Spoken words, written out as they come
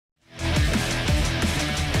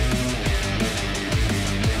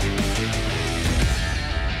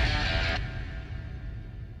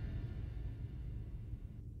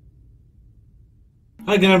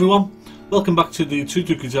Hi again everyone, welcome back to the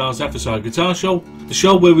Super Deluxe FSR Guitar Show, the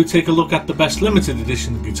show where we take a look at the best limited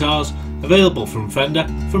edition guitars available from Fender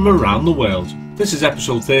from around the world. This is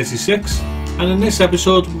episode 36, and in this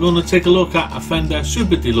episode we're going to take a look at a Fender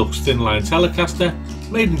Super Deluxe Thinline Telecaster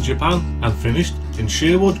made in Japan and finished in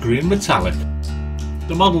Sherwood Green Metallic.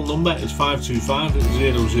 The model number is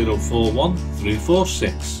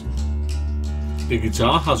 525-0041-346. The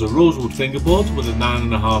guitar has a rosewood fingerboard with a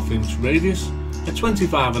 9.5 inch radius, a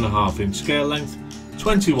 25.5 inch scale length,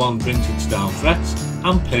 21 vintage style frets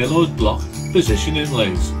and payload block position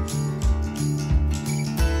inlays.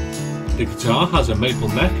 The guitar has a maple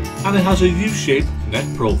neck and it has a U-shaped neck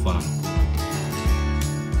profile.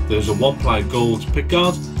 There is a 1-ply gold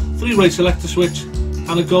pickguard, 3-way selector switch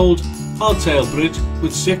and a gold hardtail bridge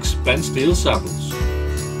with 6 bent steel saddles.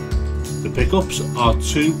 The pickups are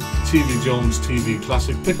 2 TV Jones TV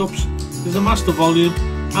Classic pickups. There's a master volume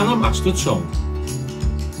and a master tone.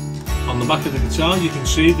 On the back of the guitar you can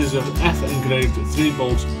see there's an F engraved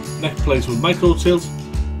 3-bolt neck plate with micro tilt.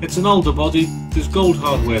 It's an Alder body, there's gold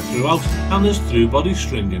hardware throughout and there's through body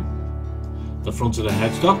stringing. The front of the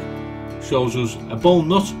headstock shows us a bone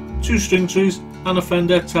nut, 2 string trees and a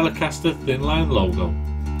Fender Telecaster Thinline logo.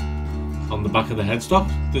 On the back of the headstock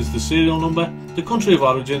there's the serial number, the country of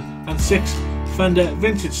origin and 6 Fender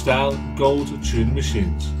vintage style gold tuning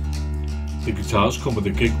machines. The guitars come with a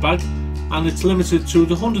gig bag and it's limited to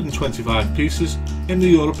 125 pieces in the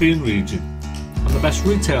European region, and the best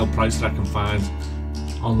retail price that I can find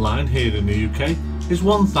online here in the UK is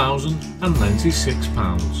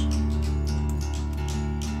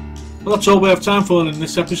 £1,096. Well, that's all we have time for in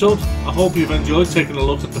this episode. I hope you've enjoyed taking a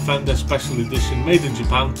look at the Fender Special Edition made in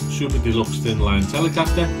Japan Super Deluxe Thinline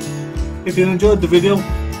Telecaster. If you enjoyed the video,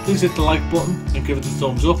 please hit the like button and give it a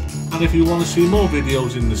thumbs up, and if you want to see more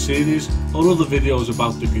videos in the series or other videos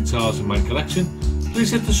about the guitars in my collection, please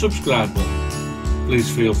hit the subscribe button. Please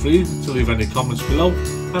feel free to leave any comments below,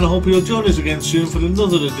 and I hope you'll join us again soon for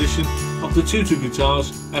another edition of the Super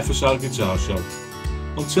Deluxe FSR Guitar Show.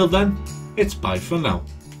 Until then, it's bye for now.